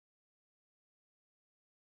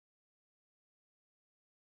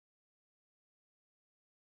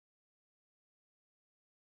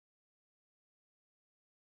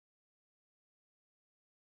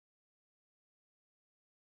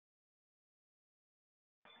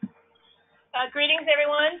Greetings,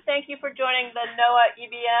 everyone. Thank you for joining the NOAA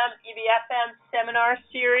EBFM Seminar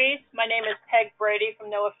Series. My name is Peg Brady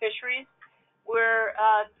from NOAA Fisheries. We're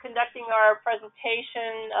conducting our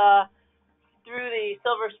presentation through the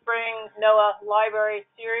Silver Spring NOAA Library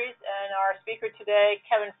Series, and our speaker today,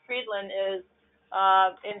 Kevin Friedland, is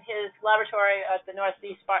in his laboratory at the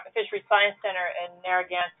Northeast Fisheries Science Center in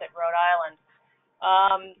Narragansett, Rhode Island.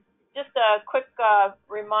 Just a quick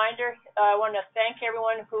reminder, I want to thank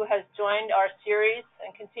everyone who has joined our series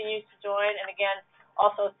and continues to join, and again,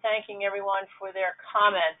 also thanking everyone for their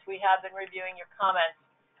comments. We have been reviewing your comments.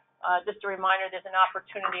 Just a reminder, there's an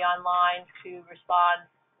opportunity online to respond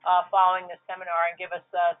following the seminar and give us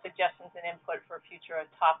suggestions and input for future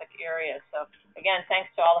topic areas. So again,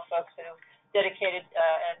 thanks to all the folks who dedicated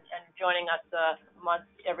and joining us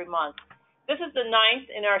every month. This is the 9th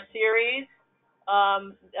in our series.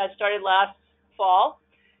 That started last fall,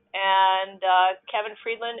 and Kevin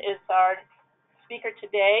Friedland is our speaker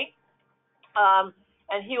today,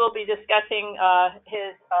 and he will be discussing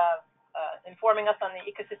informing us on the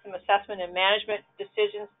ecosystem assessment and management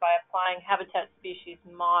decisions by applying habitat species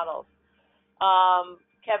models.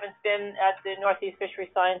 Kevin's been at the Northeast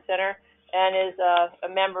Fisheries Science Center and is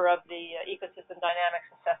a member of the Ecosystem Dynamics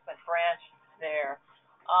Assessment branch there.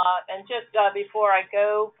 And just before I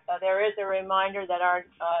go, there is a reminder that our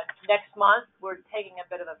next month we're taking a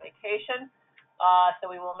bit of a vacation, so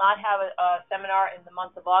we will not have a seminar in the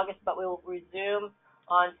month of August, but we will resume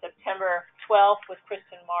on September 12th with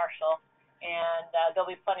Kristen Marshall, and there'll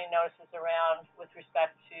be plenty of notices around with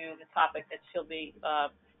respect to the topic that she'll be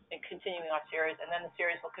continuing our series, and then the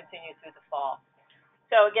series will continue through the fall.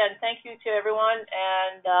 So again, thank you to everyone,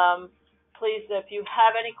 and please, if you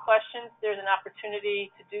have any questions, there's an opportunity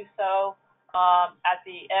to do so at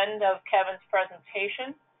the end of Kevin's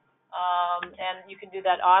presentation, and you can do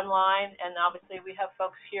that online. And obviously, we have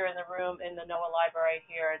folks here in the room in the NOAA Library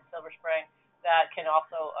here in Silver Spring that can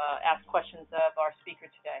also ask questions of our speaker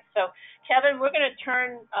today. So, Kevin, we're going to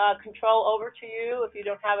turn control over to you if you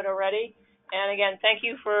don't have it already. And again, thank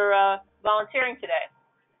you for volunteering today.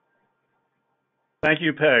 Thank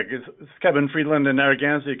you, Peg. It's Kevin Friedland in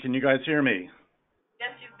Narragansett. Can you guys hear me?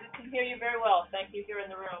 Yes, we can hear you very well. Thank you here in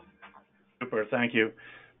the room. Super, thank you.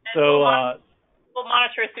 And so we'll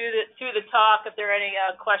monitor through the talk if there are any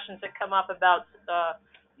questions that come up about the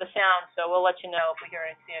sound. So we'll let you know if we hear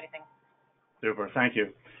or see anything. Super, thank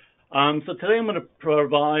you. So today I'm going to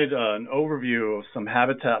provide an overview of some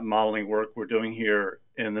habitat modeling work we're doing here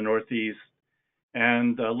in the Northeast,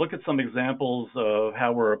 and look at some examples of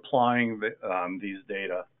how we're applying these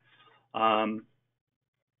data.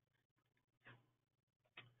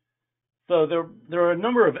 So there are a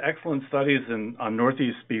number of excellent studies on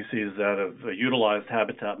Northeast species that have utilized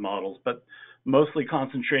habitat models, but mostly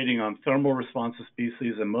concentrating on thermal responsive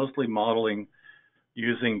species and mostly modeling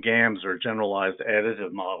using GAMs, or generalized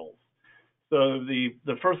additive models. So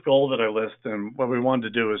the first goal that I list, and what we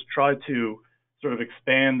wanted to do, is try to sort of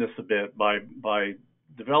expand this a bit by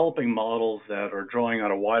developing models that are drawing on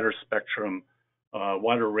a wider spectrum,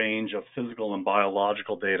 wider range of physical and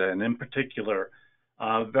biological data, and in particular,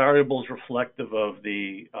 variables reflective of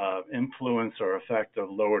the influence or effect of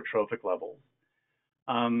lower trophic levels.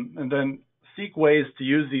 And then seek ways to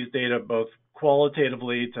use these data both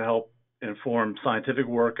qualitatively to help inform scientific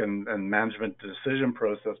work and management decision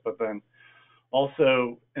process, but then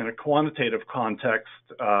also in a quantitative context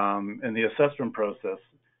in the assessment process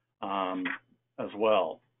as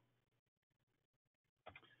well.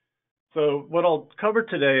 So what I'll cover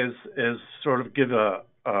today is sort of give a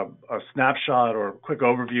snapshot or a quick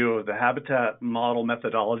overview of the habitat model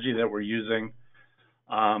methodology that we're using,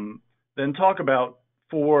 then talk about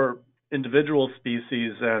 4 individual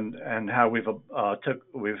species and how we've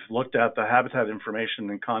looked at the habitat information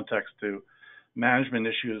in context to management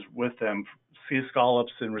issues with them. Sea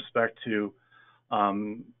scallops in respect to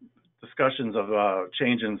discussions of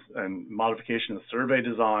changes and modification of survey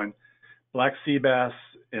design, black sea bass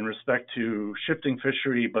in respect to shifting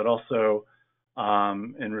fishery, but also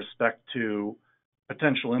in respect to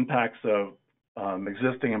potential impacts of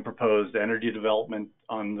existing and proposed energy development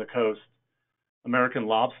on the coast, American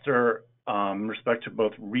lobster in respect to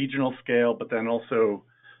both regional scale, but then also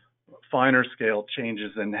finer scale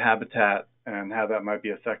changes in habitat and how that might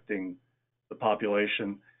be affecting the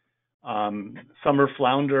population. Summer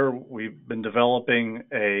flounder, we've been developing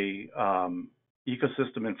a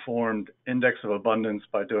ecosystem-informed index of abundance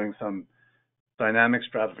by doing some dynamic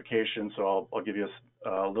stratification, so I'll give you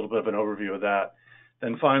a little bit of an overview of that.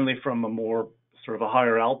 Then finally, from a more sort of a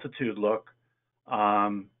higher altitude look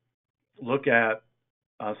at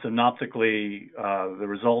synoptically the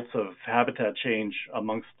results of habitat change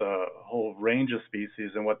amongst a whole range of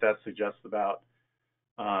species and what that suggests about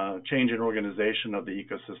change in organization of the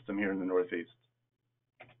ecosystem here in the Northeast.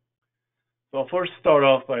 So I'll first start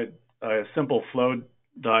off by a simple flow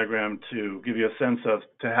diagram to give you a sense of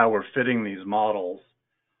to how we're fitting these models.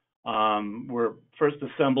 We're first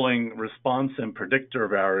assembling response and predictor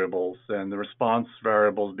variables, and the response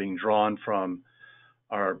variables being drawn from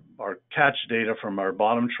our catch data from our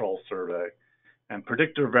bottom troll survey, and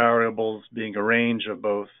predictor variables being a range of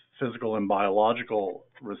both physical and biological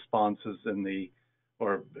responses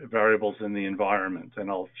or variables in the environment. And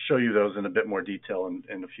I'll show you those in a bit more detail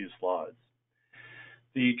in a few slides.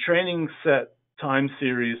 The training set time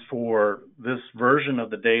series for this version of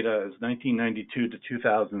the data is 1992 to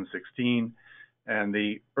 2016, and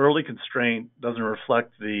the early constraint doesn't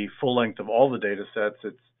reflect the full length of all the data sets.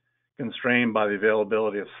 It's constrained by the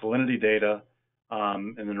availability of salinity data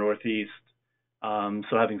in the Northeast.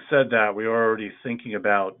 So having said that, we are already thinking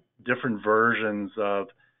about different versions of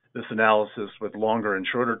this analysis with longer and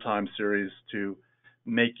shorter time series to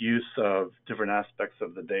make use of different aspects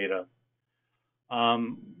of the data.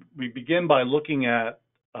 We begin by looking at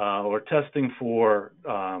or testing for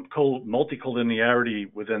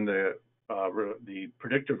multicollinearity within the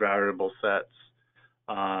predictor variable set,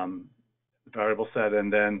 and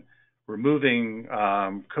then removing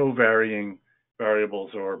covariating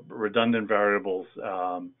variables or redundant variables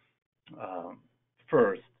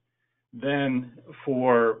first. Then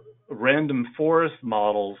for random forest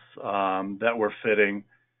models that we're fitting,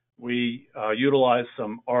 we utilize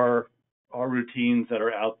some R routines that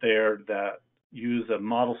are out there that use a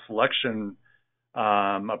model selection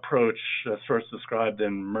approach that's first described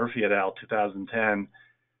in Murphy et al. 2010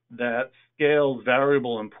 that scales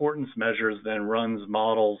variable importance measures, then runs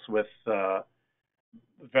models with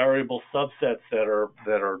variable subsets that are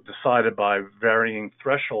decided by varying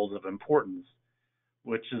thresholds of importance,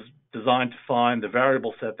 which is designed to find the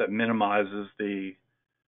variable set that minimizes the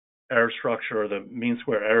error structure or the mean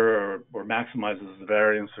square error or maximizes the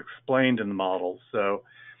variance explained in the model. So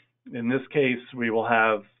in this case, we will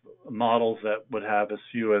have models that would have as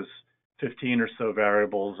few as 15 or so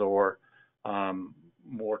variables or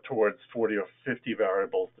more towards 40 or 50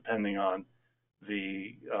 variables, depending on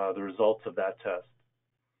the results of that test.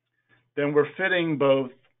 Then we're fitting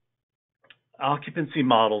both occupancy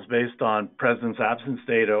models based on presence-absence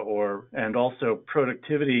data and also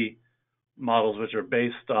productivity models, which are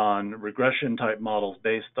based on regression type models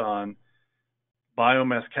based on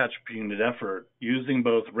biomass catch per unit effort, using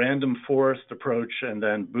both random forest approach and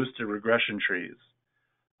then boosted regression trees.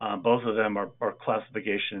 Both of them are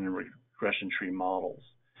classification and regression tree models.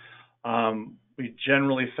 We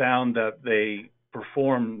generally found that they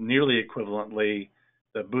perform nearly equivalently.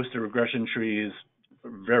 The boosted regression trees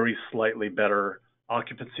very slightly better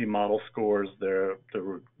occupancy model scores. The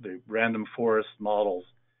random forest models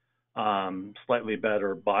slightly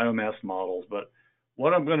better biomass models. But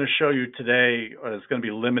what I'm going to show you today is going to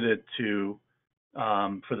be limited to,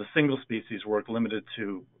 for the single species work, limited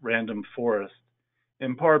to random forest,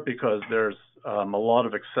 in part because there's a lot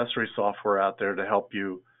of accessory software out there to help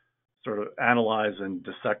you sort of analyze and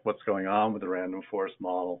dissect what's going on with the random forest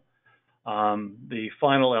model. The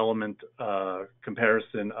final element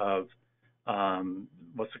comparison of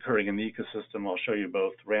what's occurring in the ecosystem, I'll show you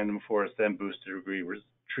both random forest and boosted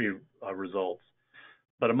tree results.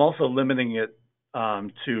 But I'm also limiting it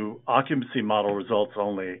to occupancy model results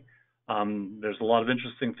only. There's a lot of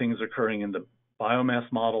interesting things occurring in the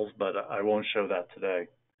biomass models, but I won't show that today.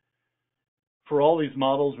 For all these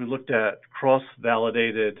models, we looked at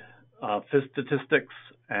cross-validated FIS statistics,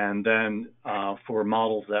 and then for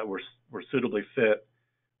models that were suitably fit,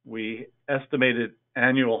 we estimated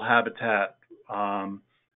annual habitat on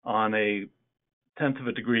a 1/10 of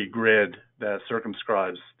a degree grid that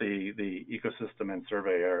circumscribes the ecosystem and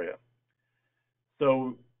survey area.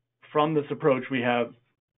 So from this approach, we have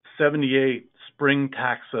 78 spring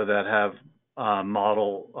taxa that have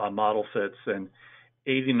model fits and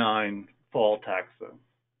 89 fall taxa.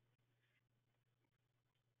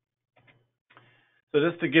 So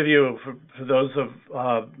just to give you, for those who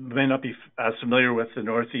may not be as familiar with the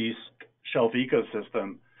Northeast Shelf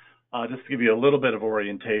ecosystem, just to give you a little bit of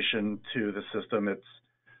orientation to the system, it's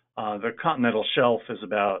the continental shelf is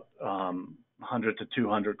about 100 to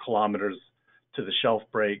 200 kilometers to the shelf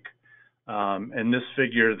break. In this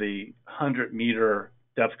figure, the 100-meter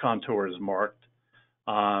depth contour is marked.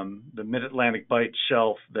 The Mid-Atlantic Bight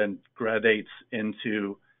Shelf then gradates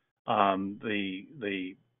into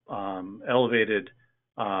the elevated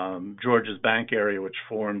Georges Bank area, which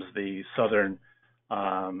forms the southern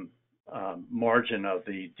margin of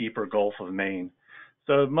the deeper Gulf of Maine.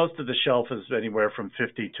 So most of the shelf is anywhere from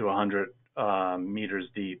 50 to 100 meters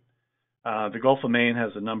deep. The Gulf of Maine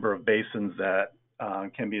has a number of basins that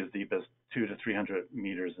can be as deep as 200 to 300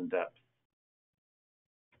 meters in depth.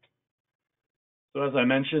 So as I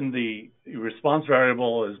mentioned, the response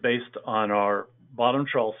variable is based on our bottom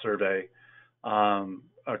trawl survey,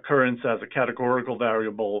 occurrence as a categorical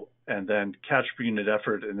variable, and then catch per unit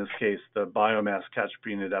effort, in this case, the biomass catch per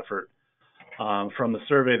unit effort, from the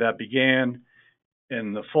survey that began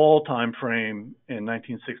in the fall time frame in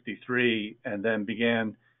 1963 and then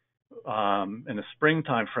began in a spring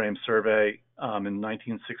time frame survey in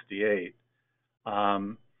 1968.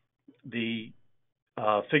 The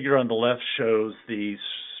figure on the left shows the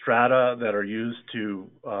strata that are used to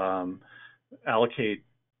allocate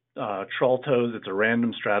trawl tows. It's a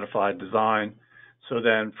random stratified design. So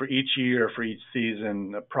then for each year, for each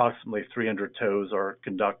season, approximately 300 tows are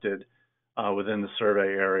conducted within the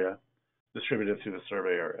survey area, distributed through the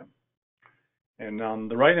survey area. And on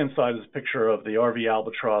the right-hand side is a picture of the RV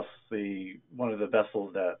Albatross, one of the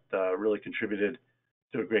vessels that really contributed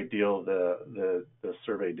to a great deal of the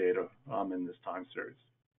survey data in this time series.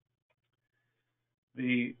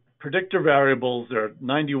 The predictor variables, there's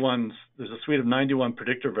a suite of 91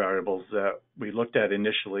 predictor variables that we looked at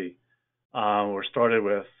initially. We started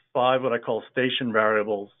with 5 what I call station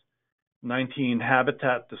variables, 19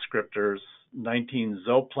 habitat descriptors, 19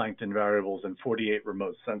 zooplankton variables, and 48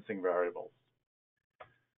 remote sensing variables.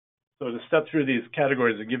 So to step through these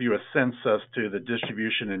categories and give you a sense as to the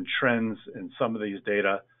distribution and trends in some of these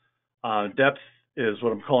data, depth is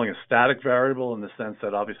what I'm calling a static variable in the sense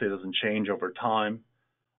that obviously it doesn't change over time.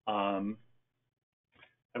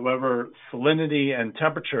 However, salinity and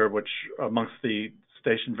temperature, which amongst the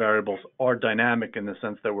station variables are dynamic in the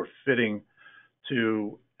sense that we're fitting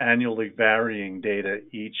to annually varying data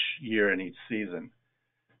each year and each season.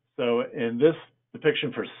 So in this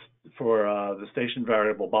depiction for the station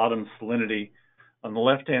variable bottom salinity, on the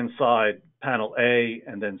left-hand side, panel A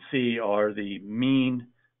and then C are the mean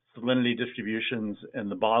salinity distributions in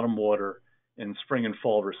the bottom water in spring and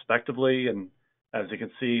fall respectively. And as you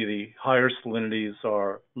can see, the higher salinities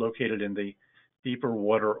are located in the deeper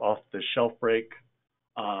water off the shelf break,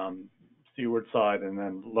 seaward side, and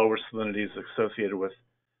then lower salinities associated with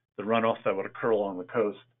the runoff that would occur along the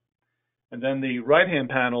coast. And then the right-hand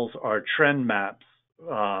panels are trend maps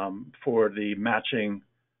for the matching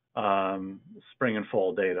spring and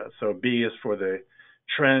fall data. So B is for the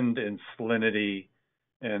trend in salinity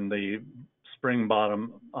in the spring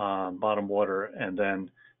bottom water, and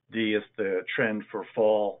then D is the trend for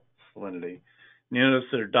fall salinity. And you notice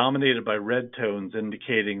they're dominated by red tones,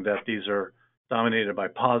 indicating that these are dominated by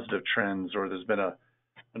positive trends, or there's been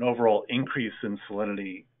an overall increase in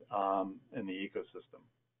salinity in the ecosystem.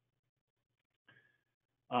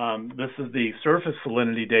 This is the surface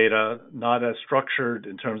salinity data, not as structured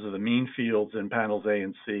in terms of the mean fields in panels A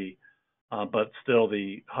and C, but still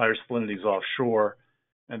the higher salinities offshore,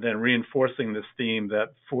 and then reinforcing this theme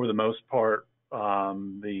that for the most part,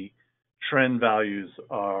 the trend values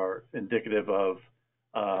are indicative of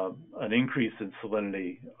an increase in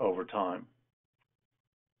salinity over time.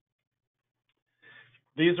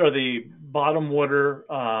 These are the bottom water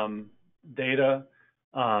data.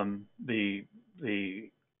 The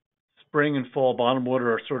spring and fall bottom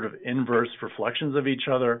water are sort of inverse reflections of each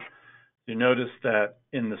other. You notice that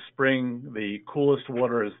in the spring, the coolest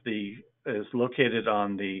water is located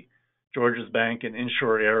on the Georges Bank and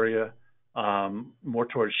inshore area, more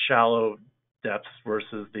towards shallow depths,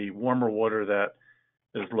 versus the warmer water that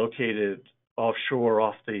is located offshore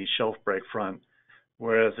off the shelf break front,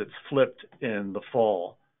 whereas it's flipped in the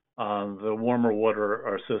fall. The warmer water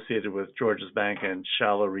are associated with Georges Bank and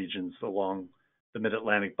shallow regions along the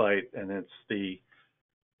mid-Atlantic bight, and it's the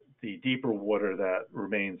deeper water that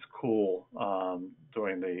remains cool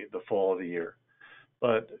during the fall of the year.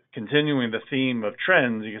 But continuing the theme of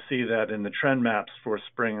trends, you can see that in the trend maps for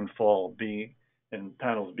spring and fall, B in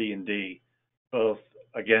panels B and D, both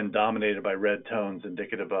again dominated by red tones,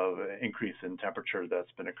 indicative of an increase in temperature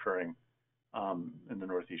that's been occurring in the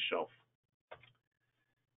Northeast Shelf.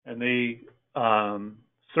 And the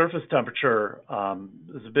surface temperature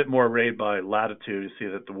is a bit more arrayed by latitude. You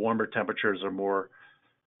see that the warmer temperatures are more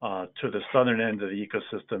to the southern end of the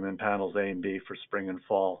ecosystem in panels A and B for spring and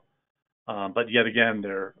fall. But yet again,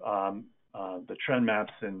 the trend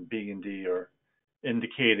maps in B and D are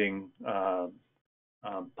indicating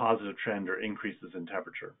positive trend or increases in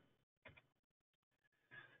temperature.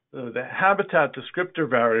 The habitat descriptor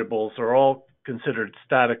variables are all considered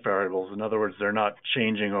static variables. In other words, they're not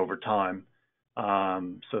changing over time.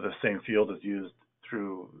 So the same field is used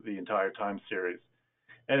through the entire time series.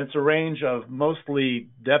 And it's a range of mostly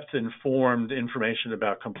depth-informed information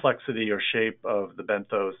about complexity or shape of the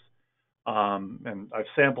benthos. And I've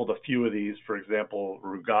sampled a few of these, for example,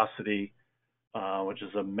 rugosity, which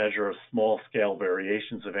is a measure of small-scale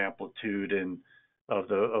variations of amplitude of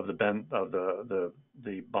the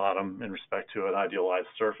bottom in respect to an idealized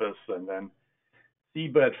surface. And then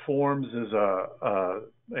seabed forms is a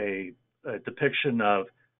depiction of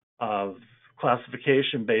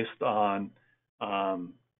classification based on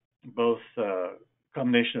both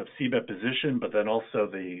combination of seabed position, but then also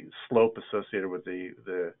the slope associated with the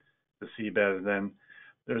seabed. And then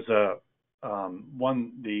there's the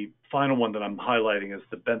final one that I'm highlighting is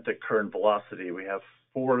the benthic current velocity. We have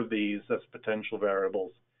 4 of these as potential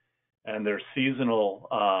variables, and they're seasonal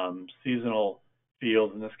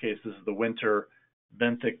fields. In this case, this is the winter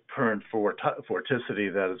benthic current vorticity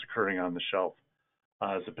that is occurring on the shelf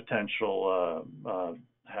as a potential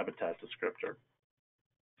habitat descriptor.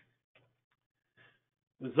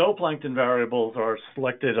 The zooplankton variables are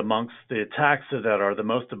selected amongst the taxa that are the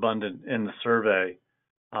most abundant in the survey.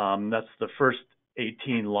 That's the first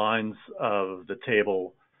 18 lines of the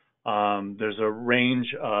table. There's a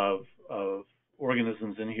range of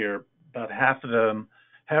organisms in here. About half of the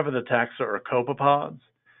taxa are copepods.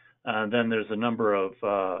 Then there's a number of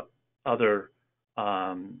other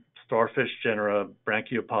starfish genera,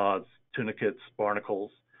 brachiopods, tunicates,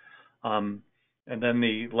 barnacles. And then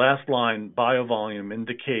the last line, biovolume,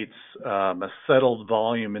 indicates a settled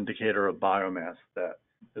volume indicator of biomass that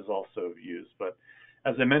is also used. But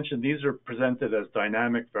as I mentioned, these are presented as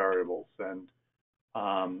dynamic variables, and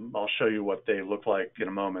I'll show you what they look like in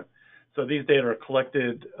a moment. So these data are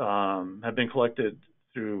collected, have been collected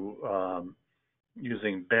through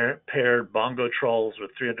using paired bongo trawls with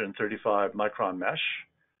 335 micron mesh.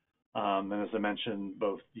 And as I mentioned,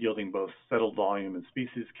 yielding both settled volume and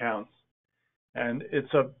species counts. And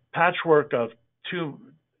it's a patchwork of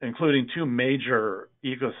including 2 major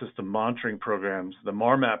ecosystem monitoring programs, the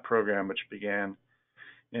MARMAP program, which began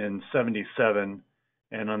in '77.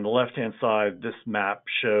 And on the left-hand side, this map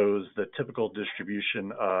shows the typical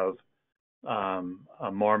distribution of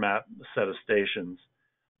a MARMAP set of stations.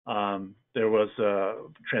 There was a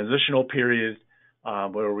transitional period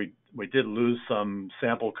where we did lose some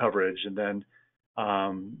sample coverage, and then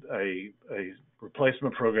a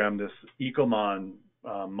replacement program, this ECOMON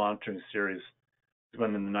monitoring series,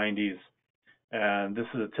 went in the 90s, and this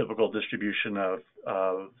is a typical distribution of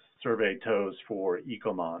surveyed tows for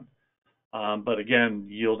ECOMON. But again,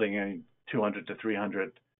 yielding any 200 to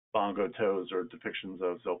 300 bongo tows or depictions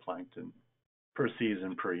of zooplankton per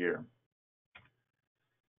season per year.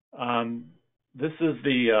 I'll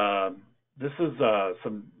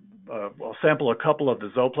sample a couple of the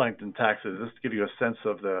zooplankton taxa just to give you a sense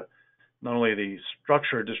of not only the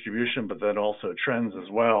structure distribution, but then also trends as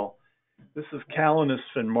well. This is Calanus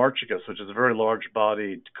finmarchicus, which is a very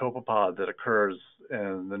large-bodied copepod that occurs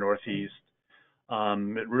in the Northeast.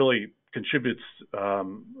 It really contributes a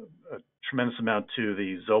tremendous amount to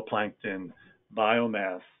the zooplankton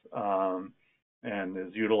biomass and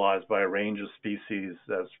is utilized by a range of species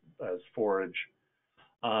as forage.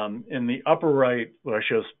 In the upper right, where I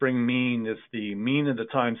show spring mean, is the mean of the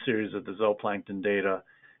time series of the zooplankton data.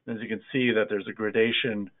 And as you can see, that there's a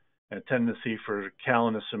gradation and a tendency for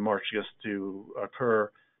Calanus finmarchicus to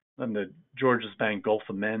occur on the Georges Bank Gulf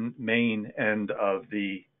of Maine end of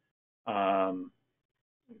the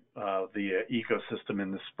ecosystem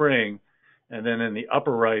in the spring. And then in the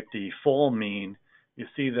upper right, the fall mean, you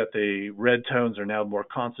see that the red tones are now more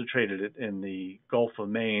concentrated in the Gulf of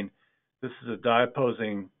Maine. This is a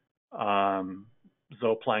diaposing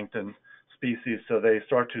zooplankton species, so they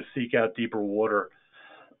start to seek out deeper water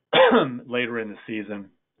later in the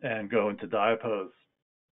season and go into diapose.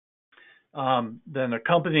 Then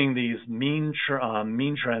accompanying these mean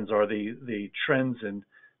trends are the trends in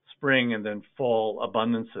spring and then fall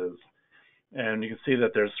abundances. And you can see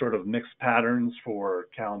that there's sort of mixed patterns for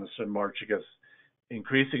Calanus finmarchicus,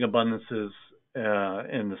 increasing abundances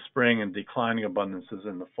in the spring and declining abundances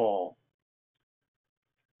in the fall.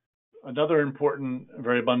 Another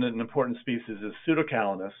very abundant and important species is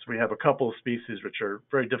Pseudocalanus. We have a couple of species which are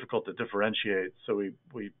very difficult to differentiate, so we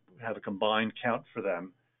have a combined count for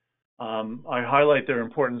them. I highlight their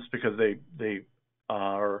importance because they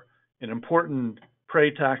are an important prey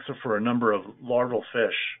taxa for a number of larval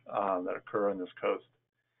fish that occur on this coast.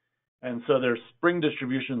 And so their spring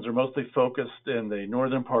distributions are mostly focused in the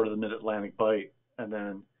northern part of the mid-Atlantic bight, and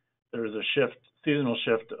then there's a seasonal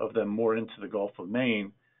shift of them more into the Gulf of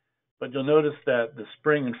Maine. But you'll notice that the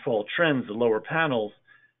spring and fall trends, the lower panels,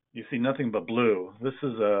 you see nothing but blue. This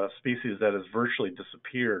is a species that has virtually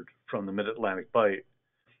disappeared from the mid-Atlantic bight,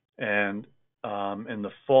 and in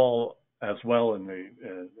the fall as well, and they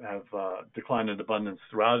have declined in abundance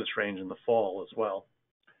throughout its range in the fall as well.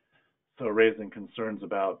 So raising concerns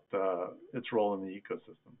about its role in the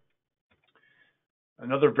ecosystem.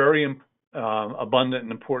 Another very abundant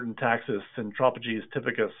and important taxa is Syntropoges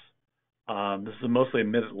typicus. This is mostly a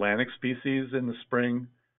mid-Atlantic species in the spring,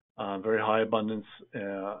 very high abundance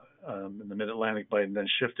in the mid-Atlantic bight, and then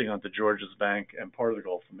shifting onto Georges Bank and part of the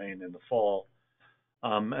Gulf of Maine in the fall.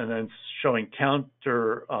 And then showing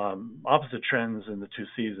opposite trends in the two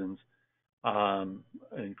seasons,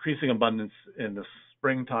 increasing abundance in the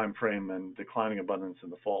spring time frame and declining abundance in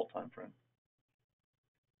the fall time frame.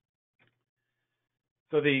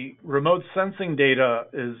 So the remote sensing data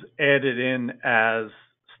is added in as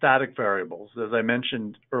static variables. As I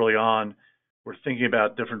mentioned early on, we're thinking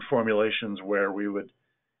about different formulations where we would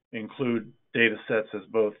include data sets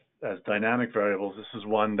as dynamic variables. This is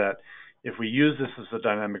one that if we use this as a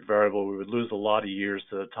dynamic variable, we would lose a lot of years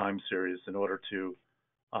to the time series in order to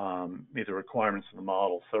meet the requirements of the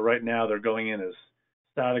model. So right now they're going in as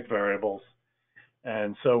static variables.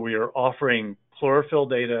 And so we are offering chlorophyll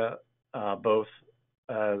data both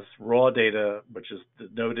as raw data, which is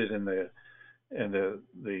denoted in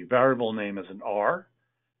the variable name as an R,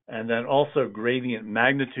 and then also gradient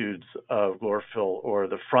magnitudes of chlorophyll, or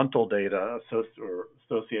the frontal data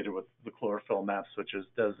associated with the chlorophyll maps, which is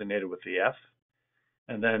designated with the F.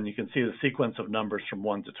 And then you can see the sequence of numbers from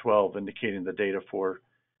 1 to 12 indicating the data for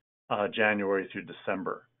January through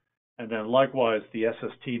December. And then likewise, the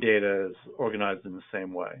SST data is organized in the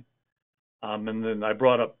same way. And then I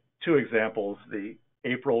brought up two examples, the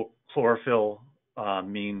April chlorophyll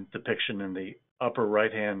mean depiction in the upper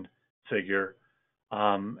right-hand figure,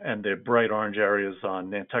 and the bright orange areas on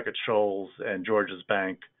Nantucket Shoals and Georges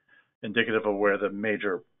Bank, indicative of where the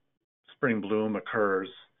major spring bloom occurs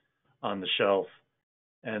on the shelf.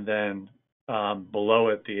 And then below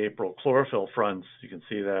it, the April chlorophyll fronts, you can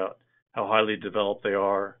see that how highly developed they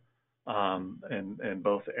are in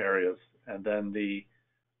both areas. And then the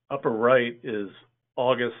upper right is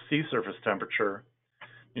August sea surface temperature.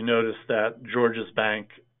 You notice that Georges Bank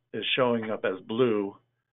is showing up as blue.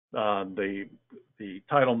 The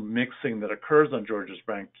tidal mixing that occurs on Georges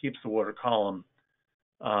Bank keeps the water column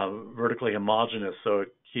vertically homogeneous, so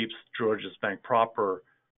it keeps Georges Bank proper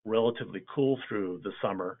relatively cool through the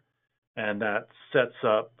summer, and that sets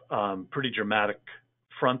up pretty dramatic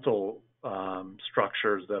frontal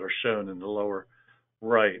structures that are shown in the lower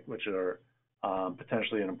right, which are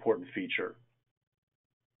potentially an important feature.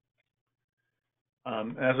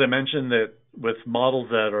 As I mentioned, that with models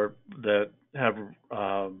that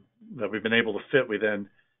we've been able to fit, we then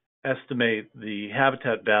estimate the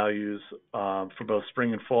habitat values for both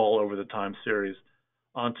spring and fall over the time series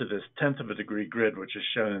onto this 1/10 of a degree grid, which is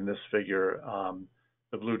shown in this figure,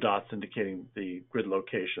 the blue dots indicating the grid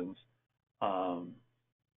locations for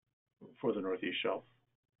the Northeast Shelf.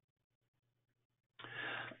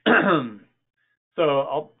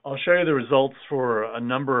 So I'll show you the results for a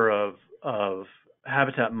number of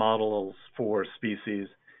habitat models for species.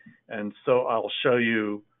 And so I'll show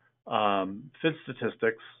you fit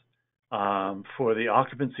statistics for the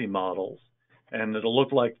occupancy models, and it'll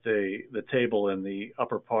look like the table in the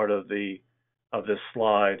upper part of this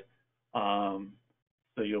slide.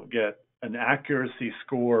 So you'll get an accuracy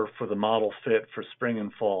score for the model fit for spring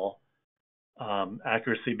and fall,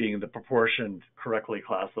 accuracy being the proportion correctly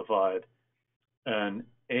classified, an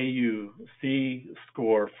AUC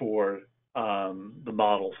score for the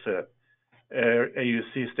model fit.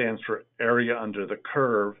 AUC stands for area under the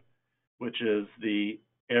curve, which is the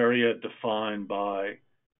area defined by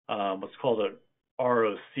what's called a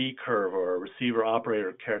ROC curve, or a receiver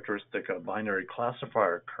operator characteristic, a binary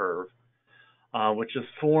classifier curve, which is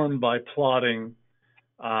formed by plotting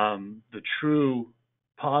the true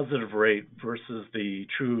positive rate versus the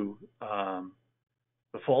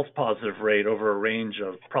false positive rate over a range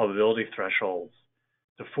of probability thresholds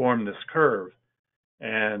to form this curve.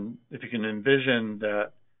 And if you can envision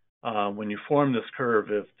that when you form this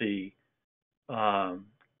curve, if the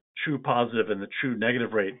true positive and the true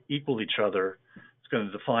negative rate equal each other, it's going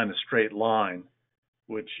to define a straight line,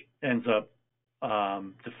 which ends up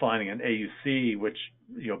defining an AUC, which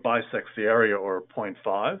bisects the area, or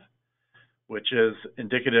 0.5, which is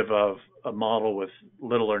indicative of a model with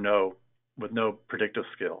little or no predictive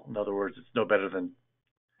skill. In other words, it's no better than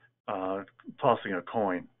tossing a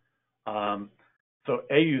coin. So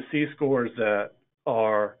AUC scores that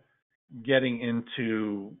are getting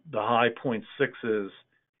into the high 0.6s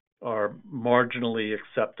are marginally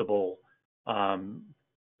acceptable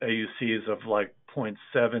AUCs of like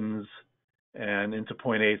 0.7s and into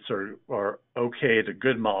 0.8s are okay to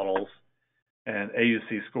good models, and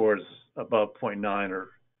AUC scores above 0.9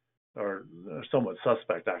 are somewhat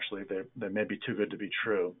suspect, actually. They may be too good to be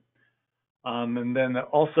true. And then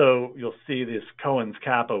also you'll see this Cohen's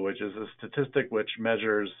kappa, which is a statistic which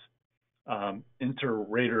measures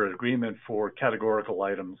inter-rater agreement for categorical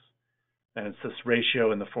items. And it's this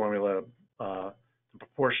ratio in the formula,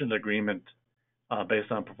 proportionate agreement,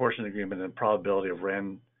 based on proportionate agreement and probability of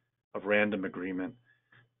random agreement.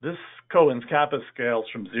 This Cohen's kappa scales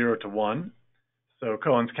from 0 to 1. So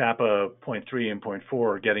Cohen's kappa 0.3 and 0.4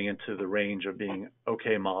 are getting into the range of being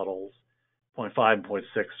okay models. 0.5 and 0.6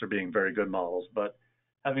 are being very good models. But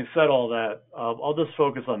having said all that, I'll just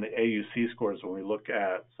focus on the AUC scores when we look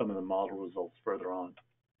at some of the model results further on.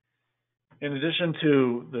 In addition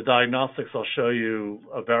to the diagnostics, I'll show you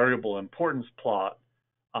a variable importance plot,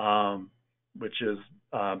 which is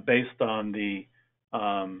based on the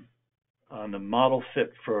model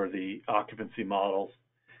fit for the occupancy models.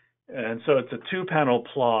 And so it's a 2-panel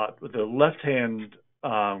plot with the left-hand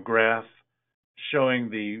graph showing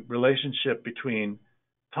the relationship between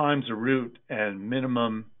times a root and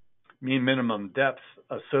mean minimum depth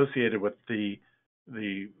associated with the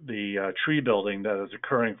tree building that is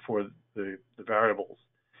occurring for the variables.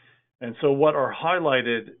 And so what are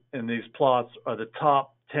highlighted in these plots are the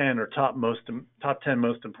top 10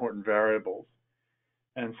 most important variables.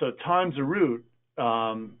 And so times a root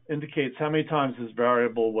indicates how many times this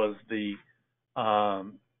variable was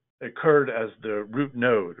occurred as the root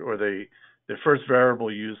node, or the first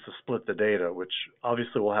variable used to split the data, which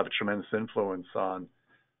obviously will have a tremendous influence on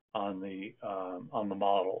the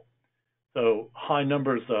model. So high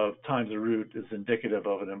numbers of times a root is indicative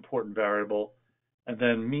of an important variable. And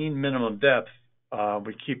then mean minimum depth,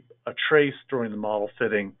 we keep a trace during the model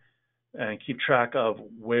fitting and keep track of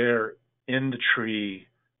where in the tree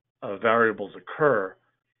variables occur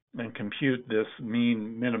and compute this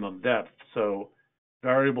mean minimum depth. So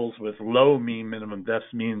variables with low mean minimum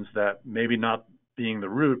depth means that maybe not being the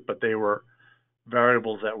root, but they were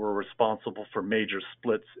variables that were responsible for major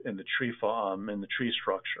splits in the tree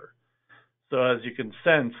structure. So as you can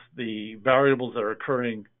sense, the variables that are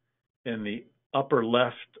occurring in the upper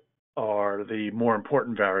left are the more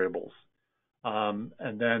important variables.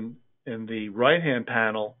 And then in the right-hand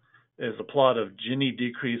panel is a plot of Gini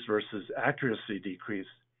decrease versus accuracy decrease.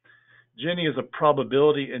 Gini is a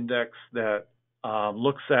probability index that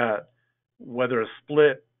looks at whether a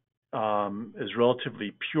split is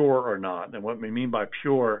relatively pure or not. And what we mean by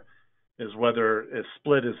pure is whether a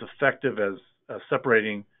split is effective as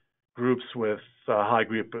separating groups with high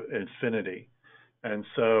group infinity. And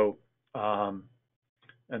so,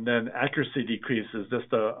 and then accuracy decrease is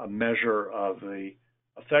just a measure of the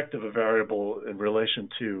effect of a variable in relation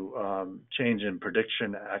to change in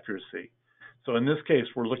prediction accuracy. So in this case,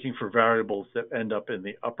 we're looking for variables that end up in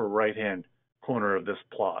the upper right-hand corner of this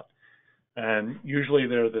plot. And usually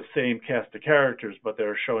they're the same cast of characters, but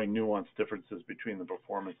they're showing nuanced differences between the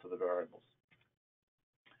performance of the variables.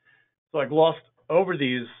 So I glossed over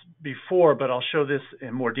these before, but I'll show this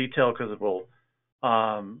in more detail because it will,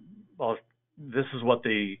 this is what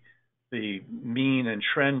the mean and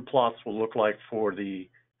trend plots will look like for the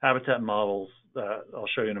habitat models that I'll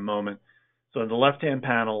show you in a moment. So in the left-hand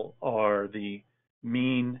panel are the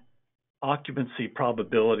mean occupancy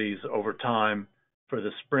probabilities over time for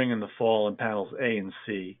the spring and the fall in panels A and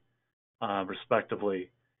C,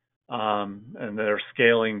 respectively. And they're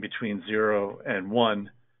scaling between 0 and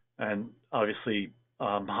 1. And obviously,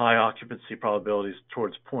 high occupancy probabilities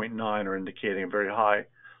towards 0.9 are indicating a very high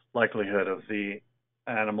likelihood of the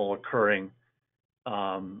animal occurring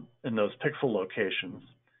in those pixel locations.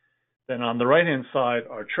 Then on the right-hand side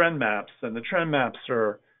are trend maps, and the trend maps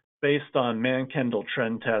are based on Mann-Kendall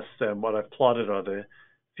trend tests, and what I've plotted are the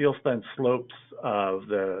field-spent slopes of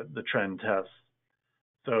the trend tests.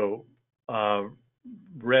 So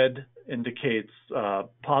red indicates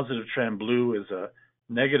positive trend, blue is a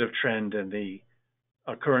negative trend in the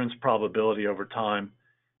occurrence probability over time.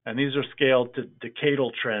 And these are scaled to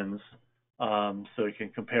decadal trends, so you can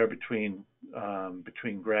compare between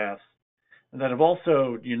graphs. And then I've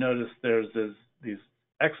also, you notice there's these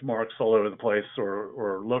X marks all over the place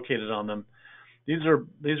or located on them. These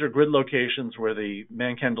are grid locations where the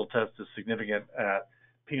Mann-Kendall test is significant at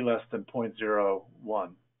p less than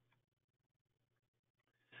 0.01.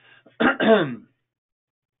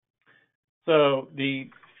 So the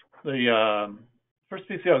first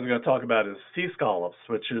species I was going to talk about is sea scallops,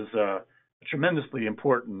 which is a tremendously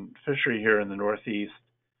important fishery here in the Northeast.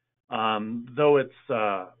 Though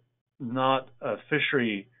it's not a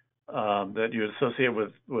fishery that you associate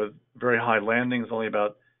with very high landings. Only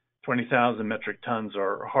about 20,000 metric tons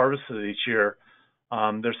are harvested each year.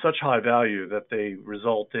 They're such high value that they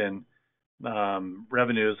result in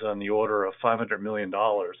revenues on the order of $500 million,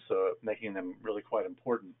 so making them really quite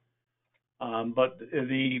important. But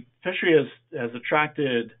the fishery has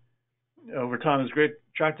attracted, over time,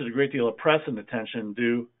 attracted a great deal of press and attention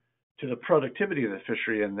due to the productivity of the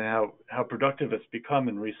fishery and how productive it's become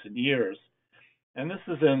in recent years. And this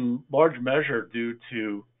is in large measure due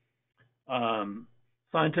to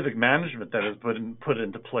scientific management that has been put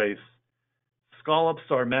into place. Scallops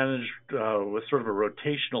are managed with sort of a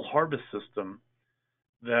rotational harvest system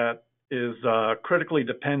that is critically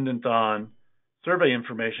dependent on survey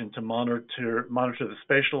information to monitor the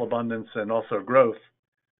spatial abundance and also growth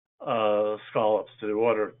of scallops in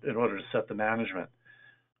order to set the management.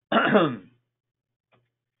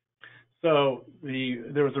 So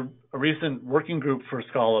there was a recent working group for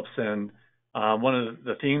scallops, and one of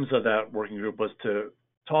the themes of that working group was to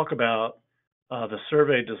talk about the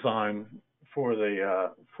survey design for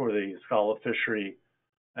the scallop fishery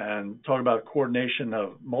and talk about coordination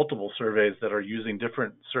of multiple surveys that are using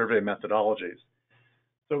different survey methodologies.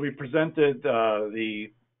 So we presented the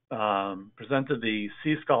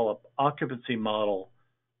sea scallop occupancy model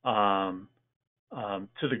to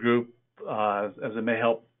the group as it may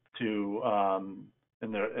help to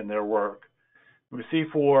in their work. We see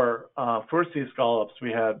for sea scallops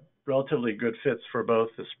we had relatively good fits for both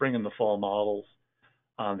the spring and the fall models.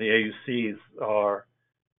 The AUCs are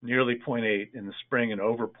nearly 0.8 in the spring and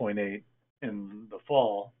over 0.8 in the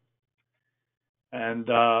fall. And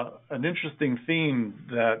an interesting theme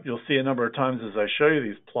that you'll see a number of times as I show you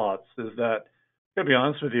these plots is that, to be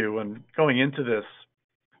honest with you, when going into this,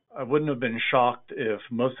 I wouldn't have been shocked if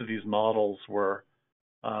most of these models were,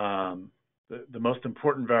 the most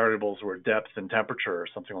important variables were depth and temperature or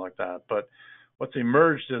something like that. But what's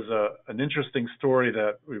emerged is an interesting story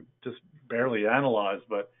that we've just barely analyzed.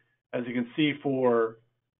 But as you can see for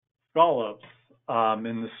scallops,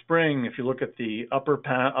 in the spring, if you look at the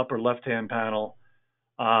upper left-hand panel,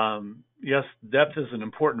 yes, depth is an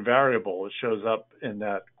important variable. It shows up in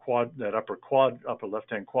that upper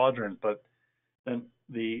left-hand quadrant, but then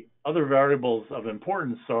the other variables of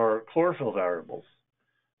importance are chlorophyll variables,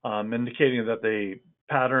 indicating that the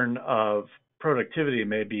pattern of productivity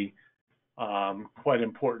may be quite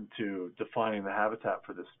important to defining the habitat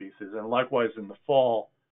for this species. And likewise in the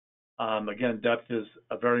fall, again, depth is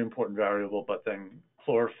a very important variable, but then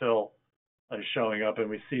chlorophyll is showing up, and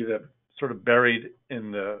we see that sort of buried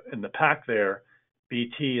in the pack there,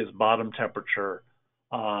 BT is bottom temperature.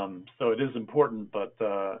 So it is important, but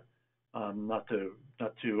not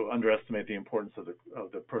to underestimate the importance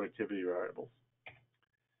of the productivity variables.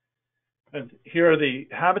 And here are the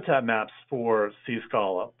habitat maps for sea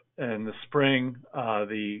scallop. In the spring,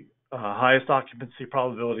 the highest occupancy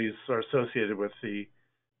probabilities are associated with the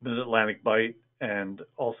Mid-Atlantic Bight and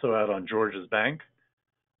also out on George's Bank.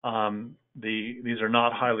 These are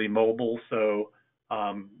not highly mobile, so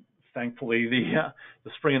thankfully the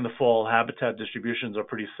spring and the fall habitat distributions are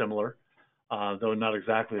pretty similar, though not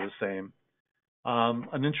exactly the same.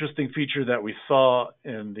 An interesting feature that we saw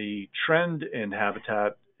in the trend in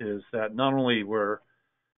habitat is that not only were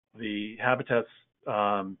the habitat's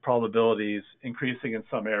probabilities increasing in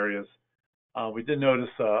some areas, we did notice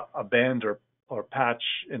a band or patch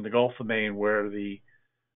in the Gulf of Maine where the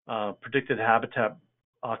predicted habitat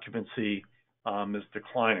occupancy is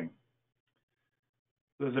declining.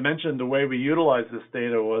 So as I mentioned, the way we utilized this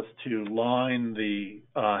data was to line the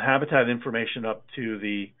habitat information up to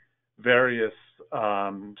the various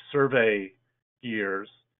survey gears,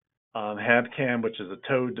 HabCam, which is a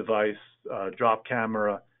towed device, drop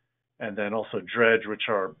camera, and then also dredge, which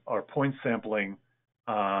are point sampling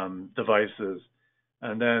devices.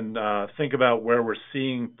 And then think about where we're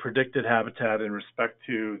seeing predicted habitat in respect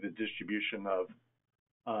to the distribution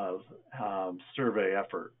of survey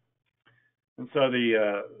effort. And so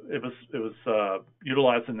it was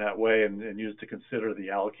utilized in that way and used to consider the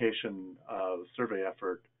allocation of survey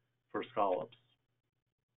effort for scallops.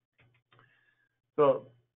 So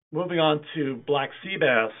moving on to black sea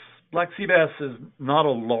bass. Black sea bass is not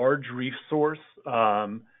a large reef source.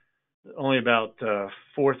 Only about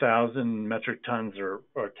 4,000 metric tons are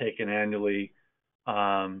taken annually.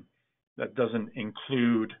 That doesn't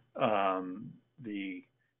include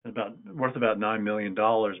worth about $9 million,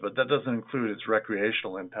 but that doesn't include its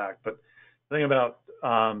recreational impact. But the thing about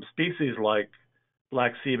species like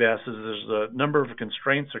black sea bass is there's a number of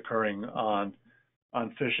constraints occurring on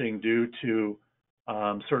fishing due to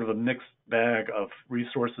sort of a mixed bag of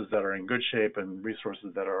resources that are in good shape and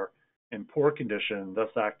resources that are in poor condition, thus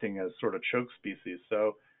acting as sort of choke species.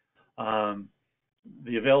 So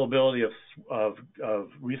the availability of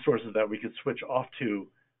resources that we could switch off to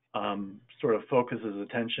sort of focuses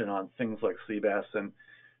attention on things like sea bass. And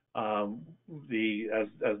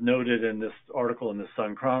as noted in this article in the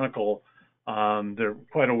Sun Chronicle, they're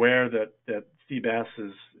quite aware that sea bass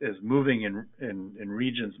is moving in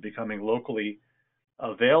regions, becoming locally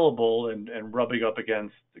available and rubbing up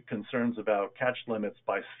against concerns about catch limits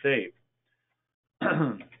by state.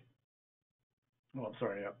 Oh, I'm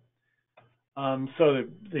sorry. Yeah. So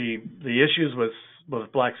the issues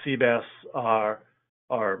with black sea bass are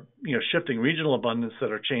shifting regional abundance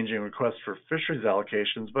that are changing requests for fisheries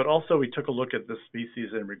allocations, but also we took a look at this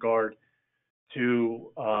species in regard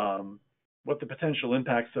to what the potential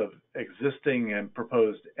impacts of existing and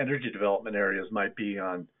proposed energy development areas might be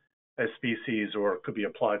on a species, or could be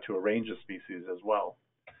applied to a range of species as well.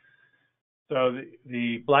 So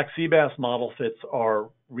the black sea bass model fits are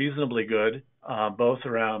reasonably good, both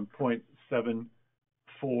around 0.74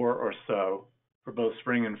 or so for both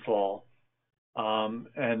spring and fall.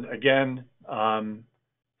 And again,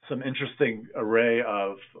 some interesting array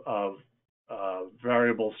of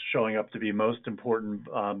variables showing up to be most important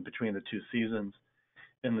between the two seasons.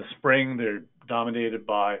 In the spring, they're dominated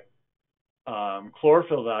by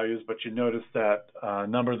chlorophyll values, but you notice that a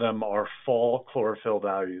number of them are fall chlorophyll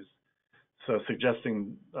values, so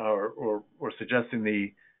suggesting an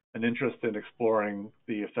interest in exploring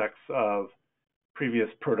the effects of previous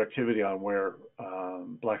productivity on where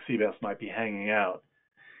black sea bass might be hanging out.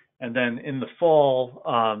 And then in the fall,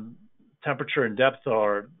 temperature and depth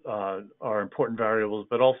are important variables,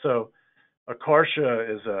 but also acarcia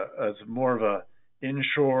is more of a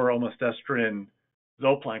inshore, almost estuarine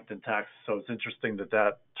zooplankton taxa, so it's interesting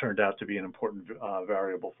that turned out to be an important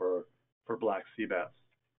variable for black sea bass.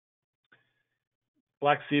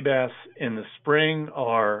 Black sea bass in the spring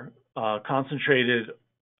are concentrated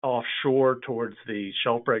offshore towards the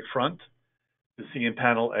shelf break front. You see in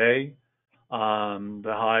panel A, the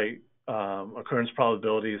high occurrence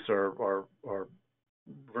probabilities are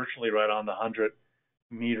virtually right on the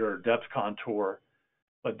 100-meter depth contour.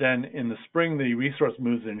 But then in the spring, the resource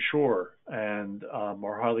moves inshore and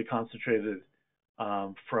are highly concentrated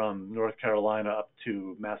from North Carolina up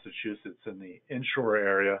to Massachusetts in the inshore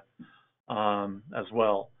area as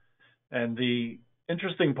well. And the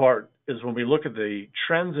interesting part is when we look at the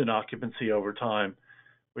trends in occupancy over time,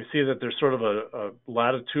 we see that there's sort of a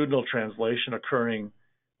latitudinal translation occurring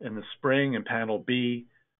in the spring in panel B.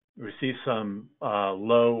 We see some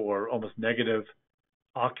low or almost negative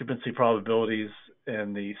occupancy probabilities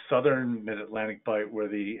in the southern mid-Atlantic bight where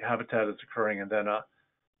the habitat is occurring, and then a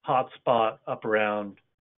hot spot up around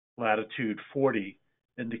latitude 40,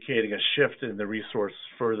 indicating a shift in the resource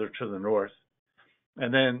further to the north.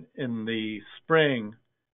 And then in the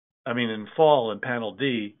in fall in panel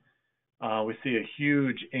D, we see a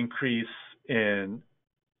huge increase in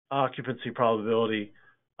occupancy probability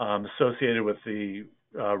associated with the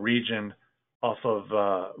region off of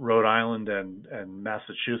Rhode Island and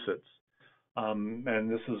Massachusetts. And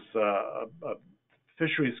this is a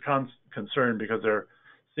fisheries concern because they're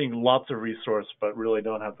seeing lots of resource but really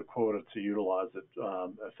don't have the quota to utilize it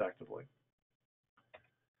effectively.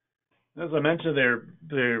 As I mentioned,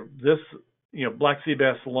 black sea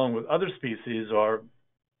bass, along with other species, are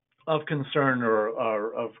of concern or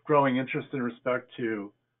are of growing interest in respect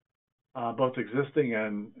to both existing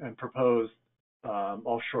and proposed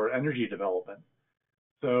offshore energy development.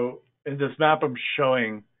 So in this map, I'm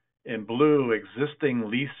showing in blue existing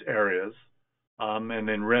lease areas, and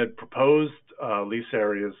in red proposed lease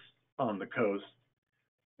areas on the coast.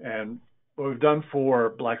 And what we've done for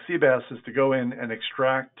black sea bass is to go in and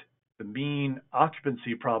extract the mean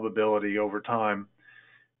occupancy probability over time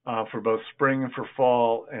for both spring and for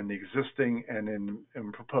fall, and the existing and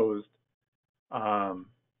in proposed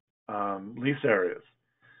lease areas.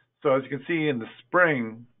 So as you can see in the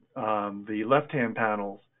spring, the left-hand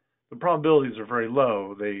panels, the probabilities are very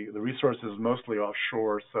low. The resource is mostly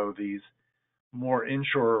offshore, so these more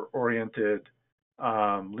inshore-oriented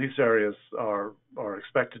lease areas are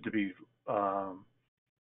expected to be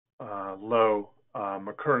low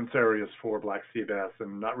occurrence areas for black sea bass,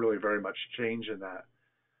 and not really very much change in that.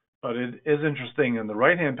 But it is interesting in the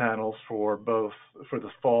right-hand panels for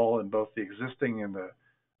the fall and both the existing in the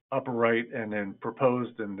upper right and then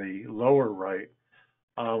proposed in the lower right.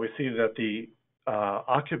 We see that the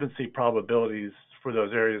occupancy probabilities for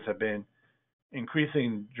those areas have been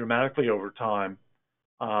increasing dramatically over time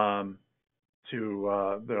to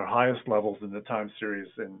their highest levels in the time series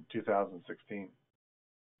in 2016.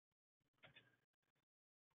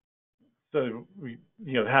 So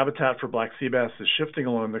habitat for black sea bass is shifting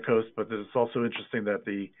along the coast, but it's also interesting that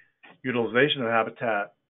the utilization of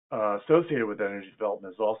habitat associated with energy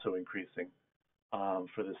development is also increasing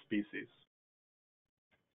for this species.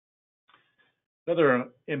 Another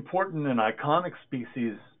important and iconic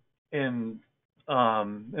species in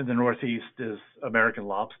the Northeast is American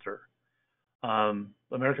lobster.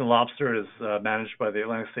 American lobster is managed by the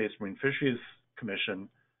Atlantic States Marine Fisheries Commission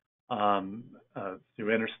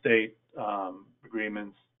through interstate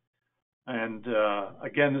agreements. And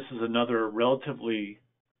again, this is another relatively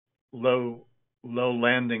low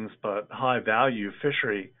landings but high value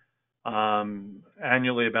fishery.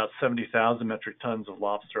 Annually, about 70,000 metric tons of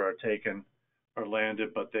lobster are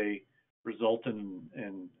landed, but they result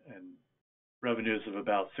in revenues of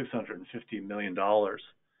about $650 million.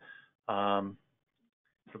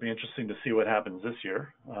 It'll be interesting to see what happens this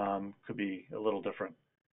year. Could be a little different.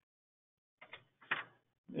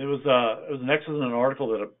 It was an excellent article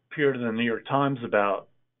that appeared in the New York Times about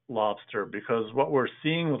lobster, because what we're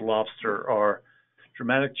seeing with lobster are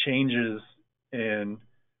dramatic changes in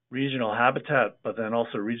regional habitat, but then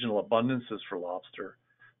also regional abundances for lobster,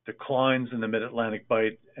 declines in the mid-Atlantic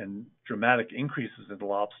bight, and dramatic increases in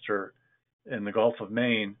lobster in the Gulf of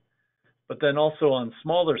Maine. But then also on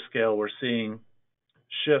smaller scale, we're seeing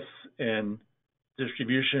shifts in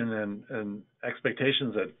distribution and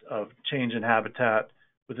expectations of change in habitat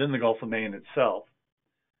within the Gulf of Maine itself.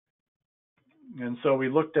 And so we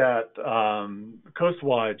looked at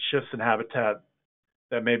coastwide shifts in habitat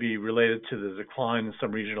that may be related to the decline in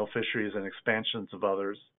some regional fisheries and expansions of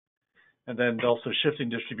others, and then also shifting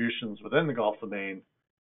distributions within the Gulf of Maine,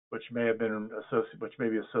 which may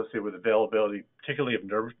be associated with availability, particularly of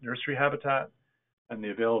nursery habitat and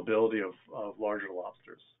the availability of larger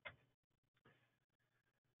lobsters.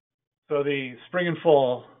 So the spring and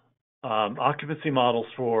fall occupancy models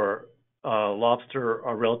for lobster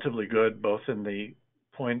are relatively good, both in the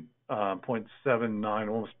 0.79,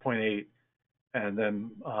 almost 0.8, and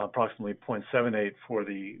then approximately 0.78 for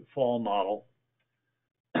the fall model.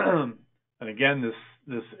 And again,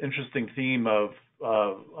 this interesting theme of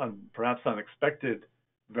perhaps unexpected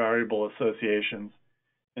variable associations.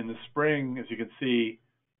 In the spring, as you can see,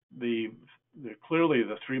 clearly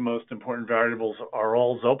the three most important variables are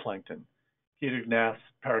all zooplankton: Hedognaths,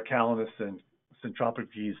 Paracalinus, and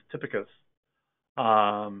Centrophages typicus,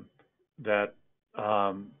 that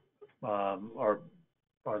are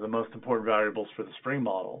the most important variables for the spring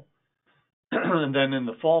model. And then in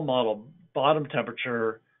the fall model, bottom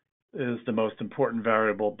temperature is the most important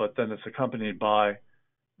variable, but then it's accompanied by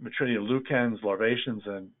Matridia lucens, larvaceans,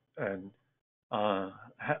 and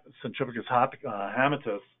Centrophagus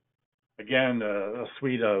hamatus, again, a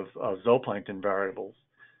suite of zooplankton variables.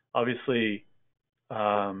 Obviously,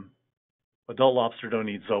 adult lobster don't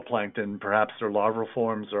eat zooplankton. Perhaps their larval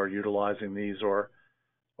forms are utilizing these, or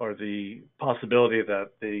the possibility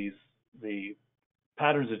that the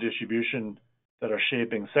patterns of distribution that are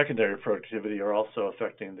shaping secondary productivity are also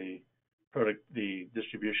affecting the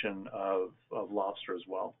distribution of lobster as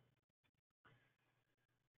well.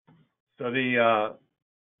 So the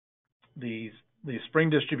spring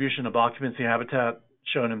distribution of occupancy habitat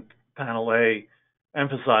shown in panel A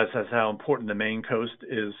emphasizes how important the Maine coast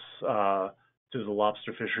is to the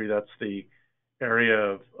lobster fishery. That's the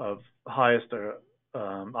area of highest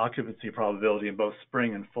occupancy probability in both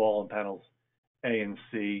spring and fall in panels A and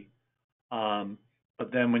C. But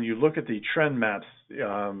then when you look at the trend maps,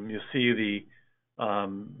 you see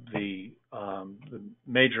the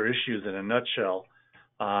major issues in a nutshell,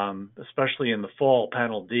 especially in the fall,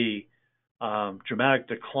 panel D. Dramatic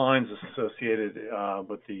declines associated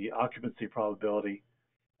with the occupancy probability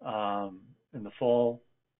in the fall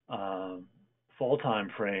time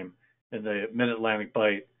frame in the mid-Atlantic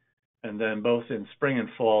bight, and then both in spring and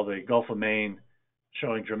fall, the Gulf of Maine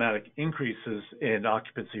showing dramatic increases in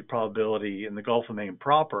occupancy probability in the Gulf of Maine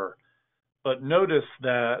proper. But notice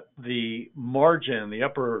that the margin,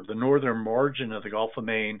 the northern margin of the Gulf of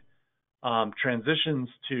Maine transitions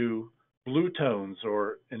to blue tones,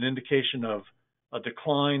 or an indication of a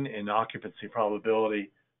decline in occupancy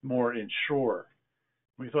probability more inshore.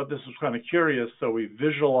 We thought this was kind of curious, so we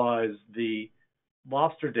visualized the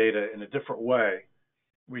lobster data in a different way.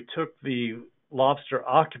 We took the lobster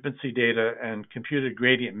occupancy data and computed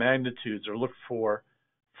gradient magnitudes, or looked for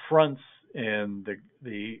fronts in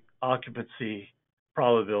the occupancy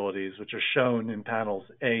probabilities, which are shown in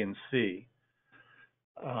panels A and C.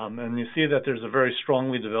 And you see that there's a very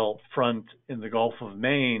strongly developed front in the Gulf of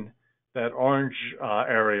Maine. That orange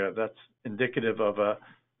area, that's indicative of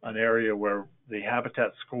an area where the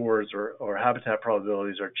habitat scores or habitat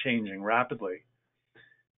probabilities are changing rapidly.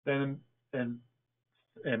 Then in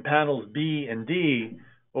panels B and D,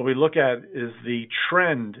 what we look at is the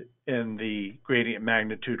trend in the gradient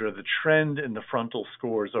magnitude, or the trend in the frontal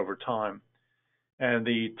scores over time. And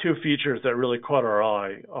the two features that really caught our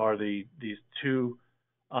eye are these two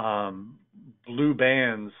blue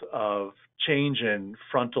bands of change in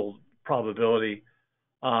frontal probability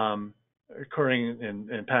occurring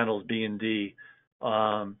in panels B and D,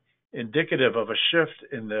 indicative of a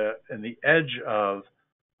shift in the edge of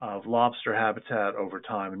lobster habitat over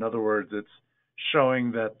time. In other words, it's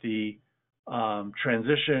showing that the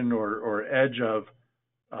transition or edge of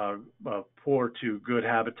poor to good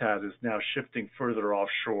habitat is now shifting further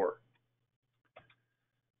offshore.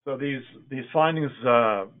 So these findings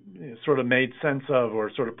sort of made sense of, or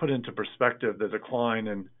sort of put into perspective, the decline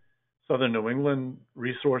in southern New England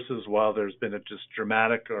resources, while there's been a just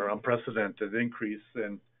dramatic or unprecedented increase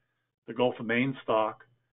in the Gulf of Maine stock.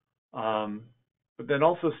 But then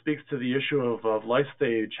also speaks to the issue of life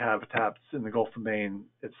stage habitats in the Gulf of Maine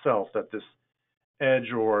itself, that this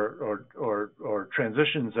edge or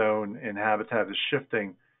transition zone in habitat is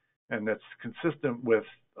shifting, and that's consistent with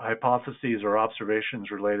hypotheses or observations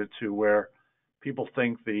related to where people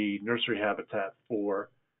think the nursery habitat for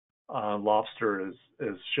lobster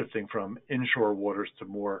is shifting from inshore waters to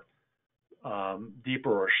more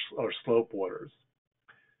deeper or slope waters.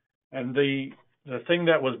 And the thing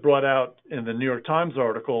that was brought out in the New York Times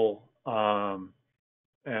article,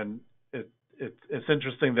 and it's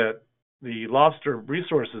interesting that the lobster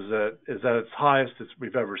resources is at its highest as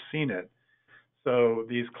we've ever seen it. So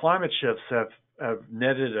these climate shifts have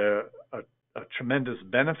netted a tremendous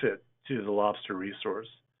benefit to the lobster resource.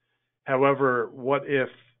 However, what if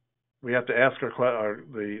we have to ask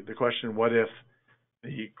the question, what if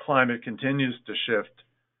the climate continues to shift?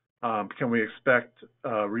 Can we expect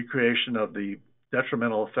recreation of the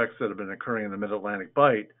detrimental effects that have been occurring in the Mid-Atlantic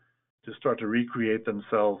Bight to start to recreate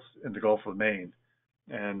themselves in the Gulf of Maine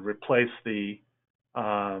and replace the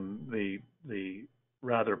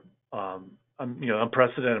rather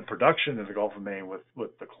unprecedented production in the Gulf of Maine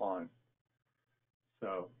with decline?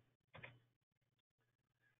 So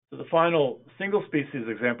the final single species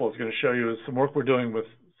example is going to show you is some work we're doing with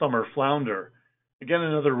summer flounder. Again,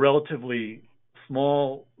 another relatively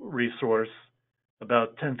small resource.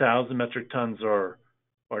 About 10,000 metric tons are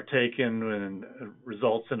taken, and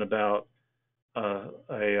results in about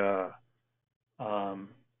a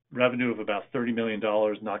revenue of about $30 million,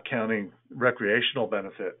 not counting recreational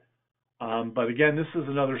benefit. But again, this is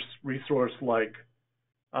another resource like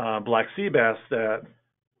black sea bass that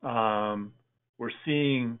we're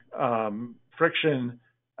seeing friction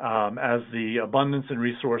as the abundance and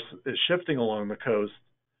resource is shifting along the coast,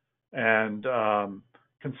 and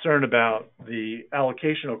concern about the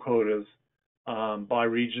allocational quotas by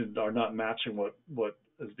region are not matching what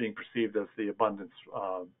is being perceived as the abundance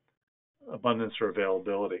or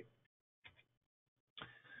availability.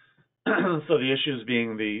 So the issues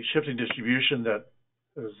being the shifting distribution that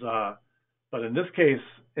is, but in this case,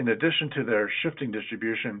 in addition to their shifting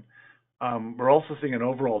distribution, we're also seeing an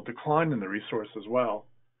overall decline in the resource as well.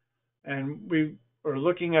 And we are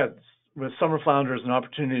looking at, with summer flounder, as an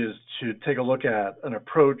opportunity to take a look at an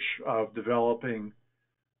approach of developing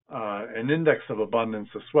an index of abundance,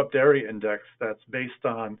 a swept area index that's based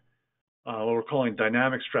on what we're calling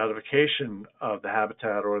dynamic stratification of the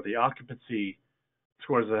habitat, or the occupancy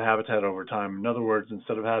scores of the habitat over time. In other words,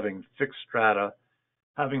 instead of having fixed strata,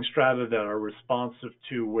 having strata that are responsive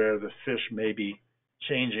to where the fish may be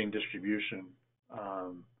changing distribution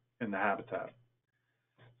in the habitat.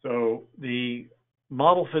 So the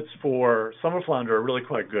model fits for summer flounder are really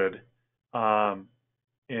quite good,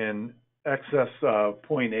 in excess of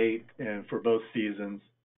 0.8 and for both seasons.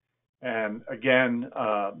 And again,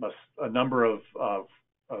 a number of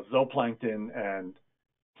zooplankton and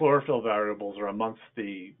chlorophyll variables are amongst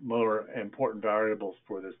the more important variables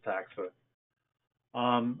for this taxa.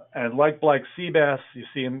 And like black sea bass, you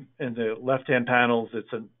see in the left-hand panels,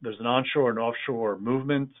 there's an onshore and offshore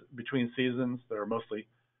movement between seasons. They're mostly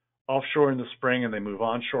offshore in the spring and they move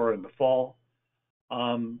onshore in the fall.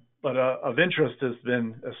 But of interest has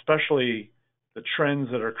been especially the trends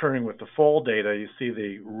that are occurring with the fall data. You see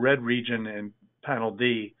the red region in panel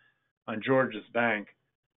D on George's Bank.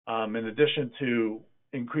 In addition to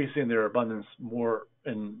increasing their abundance more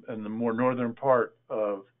in the more northern part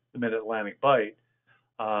of the Mid-Atlantic Bight,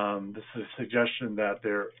 this is a suggestion that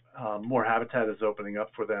there more habitat is opening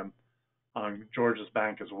up for them on George's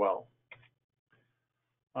Bank as well.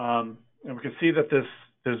 And we can see that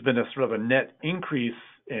there's been a sort of a net increase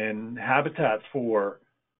in habitat for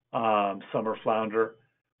summer flounder.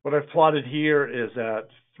 What I've plotted here is at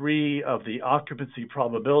three of the occupancy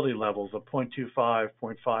probability levels of 0.25,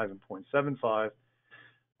 0.5, and 0.75,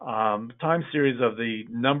 time series of the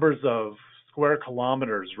numbers of square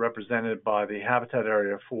kilometers represented by the habitat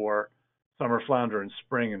area for summer flounder in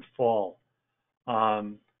spring and fall.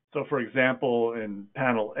 So for example, in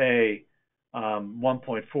panel A,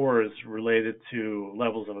 1.4 is related to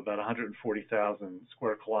levels of about 140,000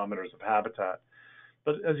 square kilometers of habitat.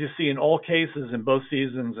 But as you see in all cases in both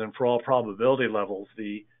seasons and for all probability levels,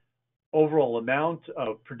 the overall amount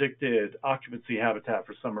of predicted occupancy habitat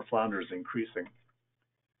for summer flounder is increasing.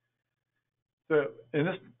 So in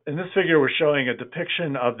this figure, we're showing a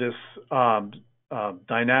depiction of this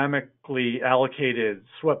dynamically allocated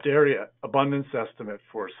swept area abundance estimate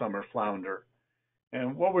for summer flounder.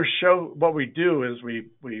 And what we do is we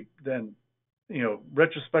then,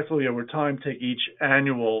 retrospectively over time take each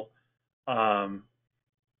annual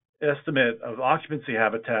estimate of occupancy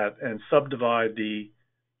habitat and subdivide the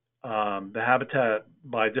habitat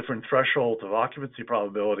by different thresholds of occupancy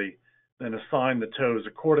probability, then assign the toes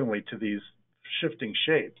accordingly to these shifting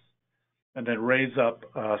shapes, and then raise up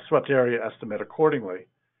swept area estimate accordingly.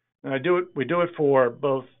 And we do it for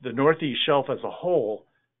both the Northeast Shelf as a whole,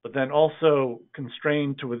 but then also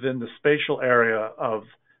constrained to within the spatial area of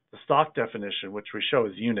the stock definition, which we show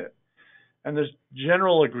as unit. And there's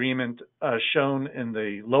general agreement shown in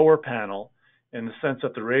the lower panel in the sense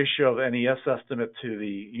that the ratio of NES estimate to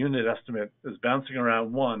the unit estimate is bouncing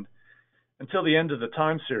around 1 until the end of the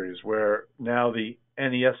time series, where now the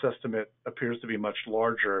NES estimate appears to be much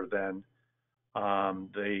larger than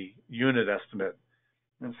the unit estimate.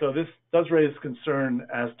 And so this does raise concern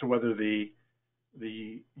as to whether the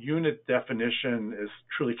unit definition is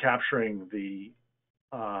truly capturing the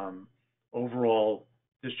overall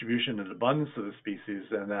distribution and abundance of the species,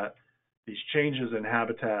 and that these changes in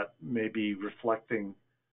habitat may be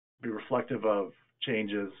reflective of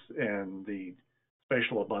changes in the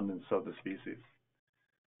spatial abundance of the species.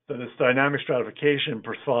 So this dynamic stratification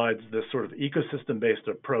provides this sort of ecosystem-based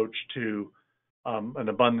approach to an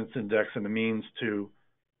abundance index and a means to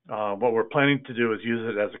what we're planning to do is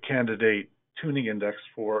use it as a candidate tuning index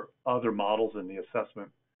for other models in the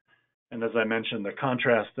assessment. And as I mentioned, the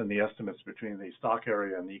contrast in the estimates between the stock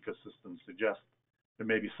area and the ecosystem suggests there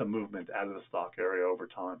may be some movement out of the stock area over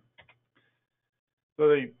time.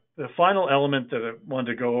 So the final element that I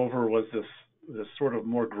wanted to go over was this sort of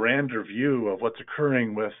more grander view of what's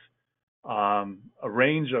occurring with a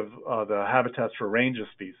range of the habitats for a range of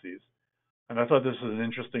species. And I thought this was an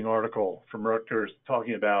interesting article from Rutgers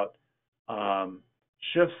talking about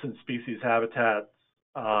shifts in species habitats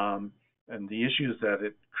and the issues that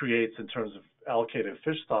it creates in terms of allocated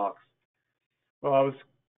fish stocks. Well,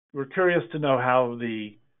 we're curious to know how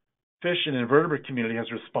the fish and invertebrate community has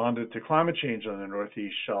responded to climate change on the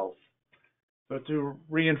Northeast Shelf. So to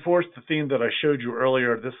reinforce the theme that I showed you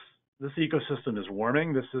earlier, this ecosystem is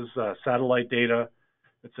warming. This is satellite data.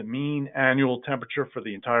 It's a mean annual temperature for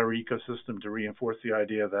the entire ecosystem to reinforce the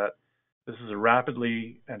idea that this is a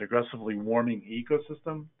rapidly and aggressively warming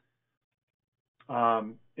ecosystem.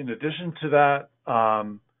 In addition to that,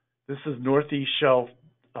 this is Northeast Shelf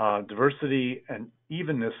diversity and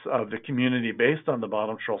evenness of the community based on the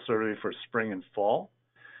bottom trawl survey for spring and fall.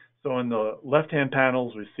 So in the left-hand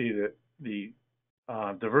panels, we see that the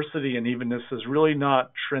diversity and evenness is really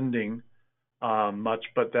not trending much,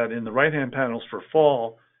 but that in the right-hand panels for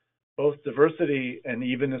fall, both diversity and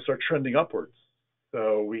evenness are trending upwards.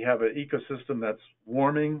 So we have an ecosystem that's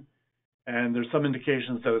warming, and there's some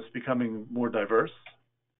indications that it's becoming more diverse.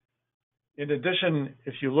 In addition,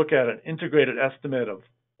 if you look at an integrated estimate of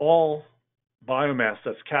all biomass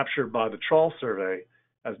that's captured by the trawl survey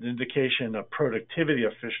as an indication of productivity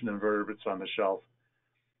of fish and invertebrates on the shelf,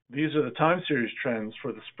 these are the time series trends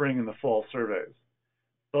for the spring and the fall surveys.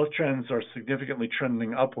 Both trends are significantly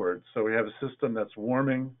trending upwards. So we have a system that's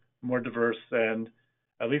warming, more diverse, and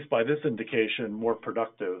at least by this indication, more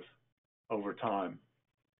productive over time.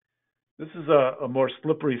 This is a more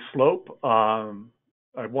slippery slope.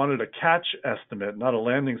 I wanted a catch estimate, not a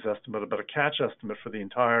landings estimate, but a catch estimate for the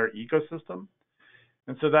entire ecosystem.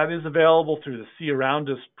 And so that is available through the Sea Around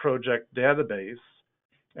Us project database.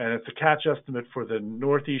 And it's a catch estimate for the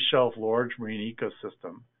Northeast Shelf large marine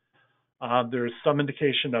ecosystem. There is some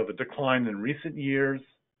indication of a decline in recent years,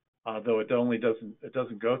 though it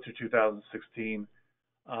doesn't go through 2016.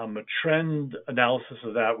 A trend analysis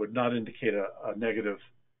of that would not indicate a negative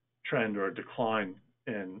trend or a decline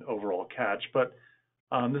in overall catch, but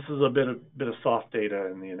this is a bit of soft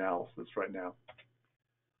data in the analysis right now.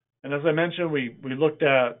 And as I mentioned, we looked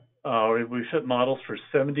at we fit models for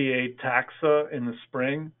 78 taxa in the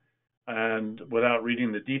spring, And without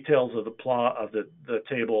reading the details of the plot of the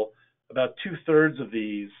table, about 2/3 of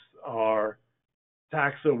these are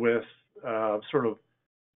taxa with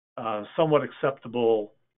somewhat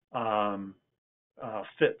acceptable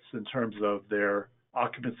fits in terms of their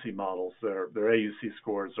occupancy models. Their AUC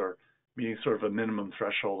scores are meeting sort of a minimum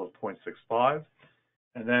threshold of 0.65.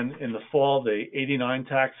 And then in the fall, the 89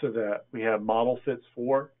 taxa that we have model fits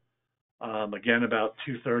for, again, about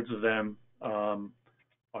 2/3 of them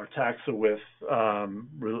are taxa with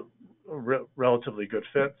relatively good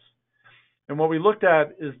fits. And what we looked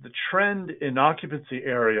at is the trend in occupancy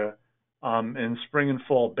area in spring and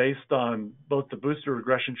fall based on both the boosted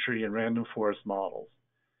regression tree and random forest models.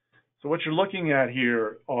 So what you're looking at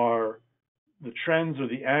here are the trends or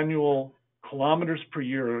the annual kilometers per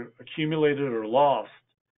year accumulated or lost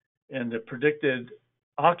in the predicted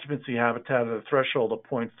occupancy habitat at a threshold of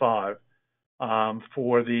 0.5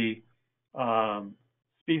 for the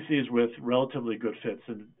species with relatively good fits.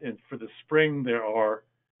 And for the spring, there are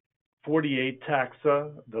 48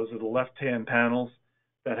 taxa. Those are the left-hand panels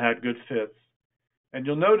that had good fits. And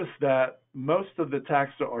you'll notice that most of the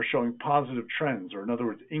taxa are showing positive trends, or in other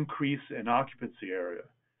words, increase in occupancy area.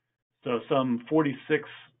 So some 46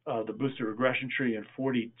 of the boosted regression tree and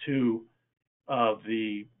 42 of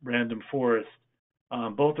the random forest,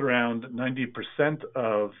 both around 90%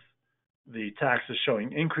 of the taxa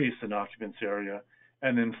showing increase in occupancy area.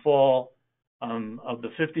 And in fall, of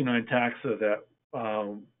the 59 taxa that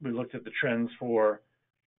we looked at the trends for,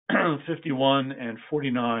 51 and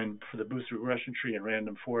 49 for the boosted regression tree and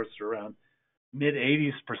random forest are around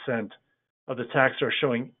mid-80% of the taxa are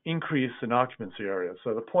showing increase in occupancy area.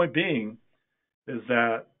 So the point being is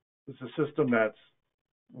that it's a system that's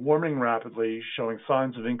warming rapidly, showing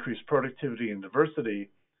signs of increased productivity and diversity,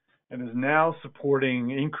 and is now supporting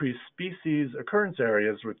increased species occurrence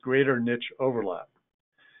areas with greater niche overlap.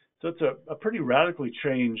 So it's a pretty radically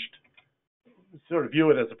changed, sort of view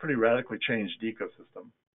it as a pretty radically changed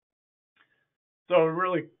ecosystem. So we're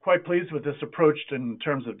really quite pleased with this approach in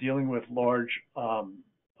terms of dealing with large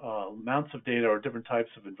amounts of data or different types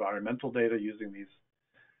of environmental data using these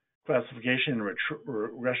classification and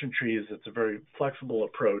regression trees. It's a very flexible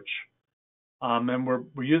approach. And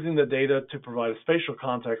we're using the data to provide a spatial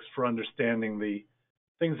context for understanding the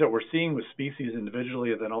things that we're seeing with species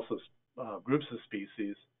individually and then also groups of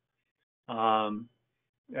species. And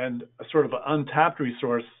a sort of an untapped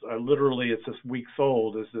resource, literally it's just weeks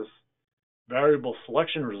old, is this variable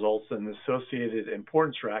selection results and associated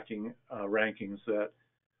importance rankings that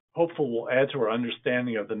hopefully will add to our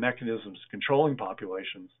understanding of the mechanisms controlling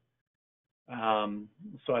populations.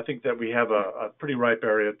 So I think that we have a pretty ripe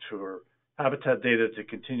area for habitat data to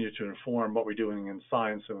continue to inform what we're doing in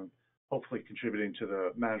science and hopefully contributing to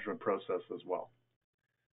the management process as well.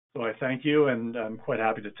 So I thank you, and I'm quite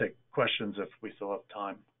happy to take questions if we still have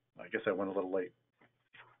time. I guess I went a little late.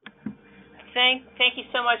 Thank you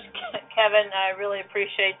so much, Kevin. I really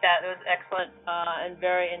appreciate that. It was excellent and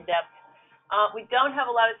very in-depth. We don't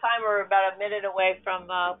have a lot of time. We're about a minute away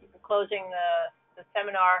from closing the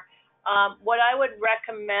seminar. What I would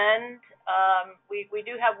recommend, we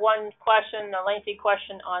do have one question, a lengthy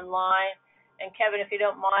question online. And Kevin, if you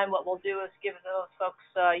don't mind, what we'll do is give those folks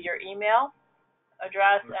your email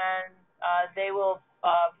address, and they will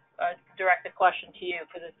direct the question to you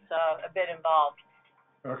because it's a bit involved.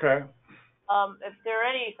 Okay. If there are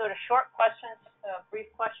any sort of short questions,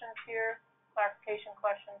 brief questions here, clarification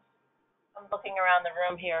questions, I'm looking around the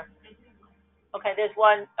room here. Okay, there's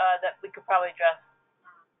one that we could probably address.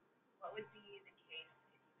 What would be the case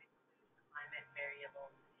if you include climate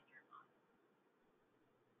variables in your model?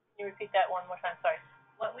 Can you repeat that one more time? Sorry.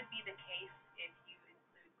 What would be the case if you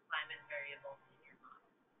include climate variables in your model?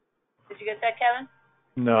 Did you get that, Kevin?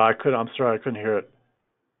 No, I couldn't. I'm sorry, I couldn't hear it.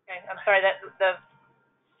 Okay, I'm sorry. The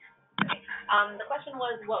question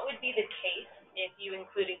was, what would be the case if you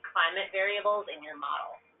included climate variables in your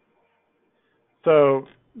model? So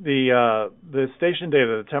the station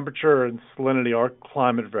data, the temperature and salinity are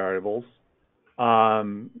climate variables.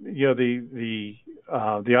 You know,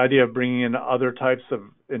 the idea of bringing in other types of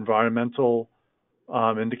environmental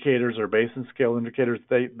indicators or basin scale indicators,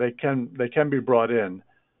 they can be brought in.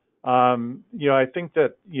 You know, I think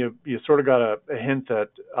that you sort of got a hint that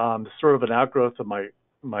sort of an outgrowth of my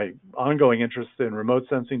ongoing interest in remote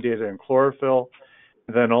sensing data and chlorophyll,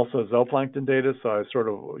 and then also zooplankton data. So I sort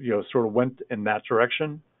of went in that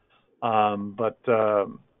direction. But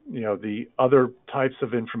you know, the other types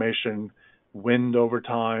of information, wind over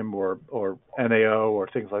time or NAO or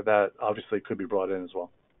things like that, obviously could be brought in as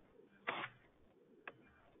well.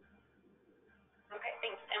 Okay,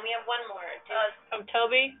 thanks. And we have one more. From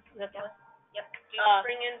Toby? Is that the one? Yep. Do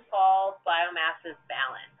spring and fall biomasses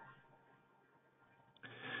balance?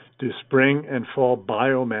 Do spring and fall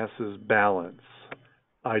biomasses balance?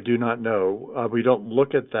 I do not know. We don't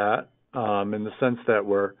look at that in the sense that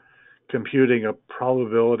we're computing a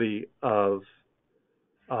probability of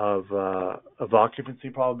occupancy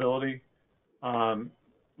probability. I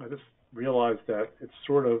just realized that it's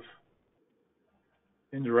sort of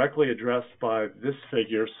indirectly addressed by this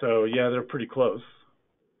figure. So yeah, they're pretty close.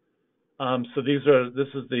 So this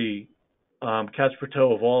is the catch per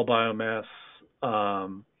toe of all biomass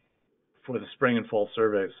for the spring and fall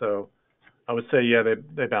survey. So I would say, yeah,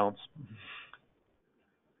 they balance.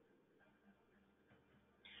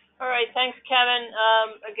 All right, thanks, Kevin.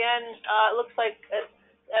 Again, it looks like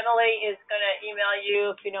Emily is going to email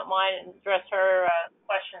you, if you don't mind, and address her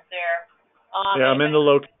questions there. Yeah, I'm in the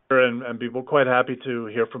locator, and be quite happy to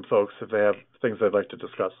hear from folks if they have things they'd like to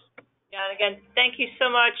discuss. Yeah, and again, thank you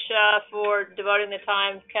so much for devoting the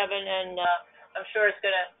time, Kevin, and I'm sure it's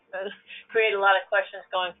going to create a lot of questions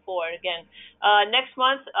going forward. Again, next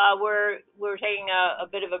month we're taking a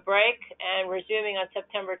bit of a break and resuming on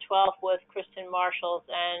September 12th with Kristen Marshalls.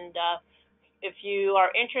 And if you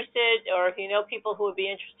are interested, or if you know people who would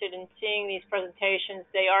be interested in seeing these presentations,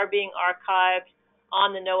 they are being archived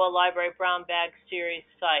on the NOAA Library Brown Bag Series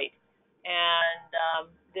site.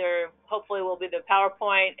 And there hopefully will be the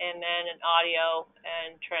PowerPoint and then an audio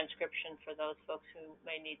and transcription for those folks who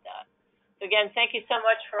may need that. So again, thank you so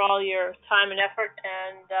much for all your time and effort,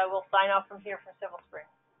 and we'll sign off from here from Civil Spring.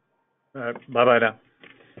 All right, bye-bye now.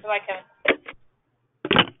 Bye, Kevin.